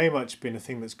it's very much been a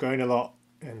thing that's grown a lot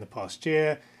in the past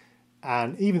year.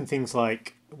 And even things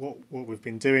like what we've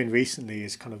been doing recently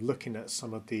is kind of looking at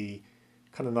some of the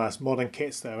kind of nice modern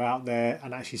kits that are out there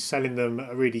and actually selling them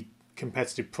at a really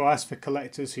competitive price for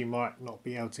collectors who might not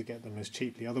be able to get them as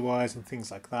cheaply otherwise, and things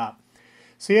like that.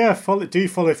 So yeah, follow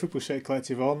Football Shirt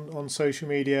Collective on social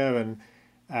media, and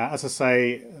as I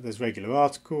say, there's regular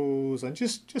articles and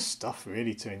just stuff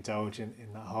really to indulge in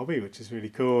that hobby, which is really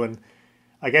cool. And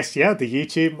I guess, my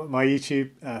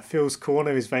YouTube, Phil's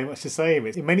Corner, is very much the same.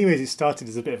 In many ways, it started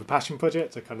as a bit of a passion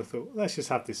project. I kind of thought, let's just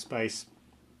have this space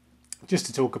just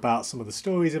to talk about some of the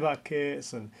stories about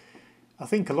kits. And I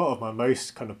think a lot of my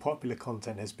most kind of popular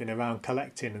content has been around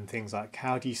collecting and things like,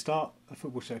 how do you start a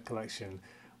football shirt collection?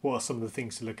 What are some of the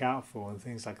things to look out for and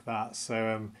things like that?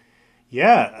 So,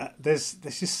 there's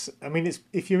just,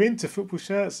 if you're into football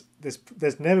shirts,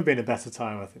 there's never been a better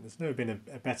time. I think there's never been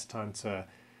a better time to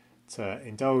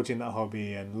indulge in that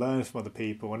hobby and learn from other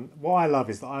people. And what I love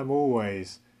is that I'm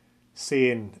always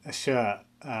seeing a shirt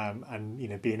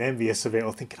and being envious of it,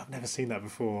 or thinking I've never seen that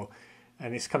before.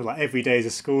 And it's kind of like every day is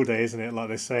a school day, isn't it? Like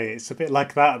they say, it's a bit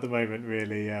like that at the moment,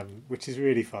 really, which is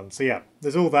really fun. So yeah,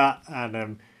 there's all that,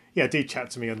 and do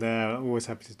chat to me on there. I'm always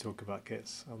happy to talk about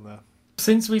kits on there.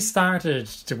 Since we started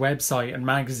the website and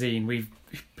magazine, we've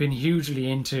been hugely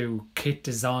into kit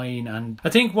design, and I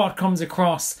think what comes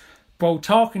across both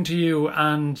talking to you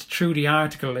and through the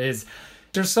article is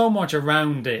there's so much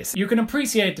around this. You can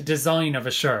appreciate the design of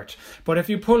a shirt, but if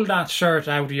you pull that shirt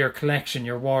out of your collection,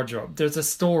 your wardrobe, there's a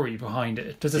story behind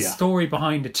it. There's a story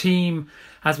behind the team.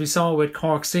 As we saw with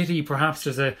Cork City, perhaps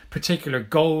there's a particular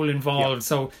goal involved.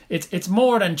 So it's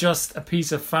more than just a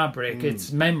piece of fabric.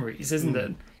 It's memories, isn't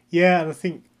it? Yeah, and I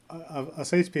think I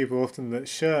say to people often that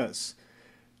shirts,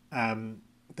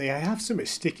 they have so much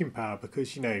sticking power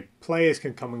because, players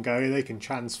can come and go, they can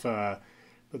transfer,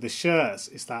 but the shirts,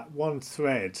 it's that one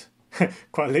thread,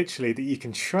 quite literally, that you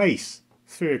can trace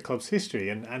through a club's history.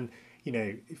 And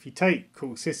if you take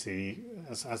Cork City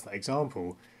as that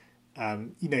example,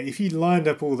 if you lined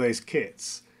up all those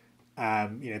kits,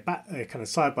 back, kind of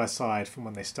side by side from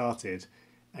when they started,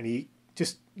 and you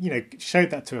just,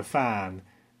 showed that to a fan,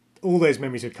 all those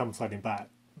memories would come flooding back,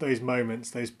 those moments,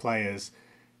 those players.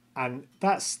 And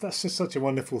that's just such a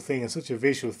wonderful thing and such a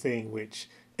visual thing, which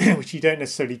you don't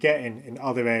necessarily get in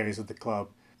other areas of the club,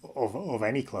 of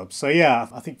any club. So yeah,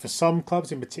 I think for some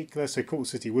clubs in particular, so Cork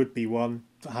City would be one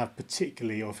that had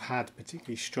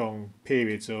particularly strong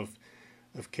periods of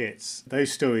kits.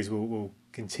 Those stories will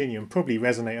continue and probably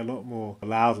resonate a lot more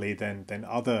loudly than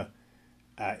other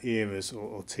eras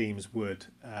or teams would,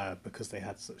 because they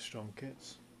had such strong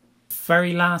kits.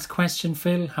 Very last question,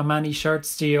 Phil. How many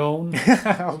shirts do you own?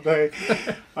 No,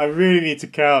 I really need to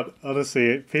count,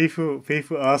 honestly. People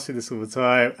ask me this all the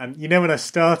time. And when I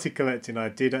started collecting, I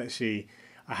had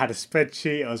a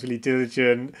spreadsheet. I was really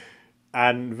diligent.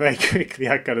 And very quickly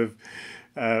I kind of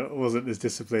wasn't as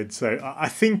disciplined. So I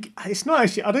think it's not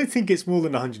actually. I don't think it's more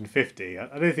than 150.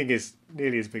 I don't think it's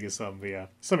nearly as big as some, but yeah,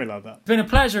 something like that. It's been a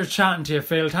pleasure chatting to you,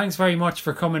 Phil. Thanks very much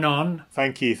for coming on.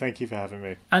 Thank you for having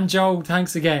me. And Joe,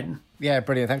 thanks again. Yeah,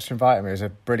 brilliant. Thanks for inviting me. It was a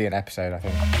brilliant episode, I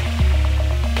think.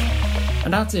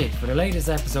 And that's it for the latest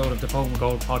episode of the Pogue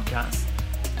Goal podcast.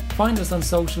 Find us on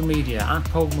social media at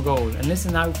Pogue Goal and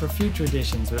listen out for future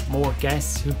editions with more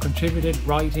guests who've contributed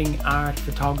writing, art,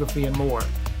 photography and more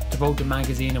to both the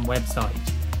magazine and website.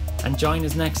 And join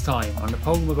us next time on the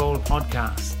Pogue Goal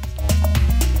podcast.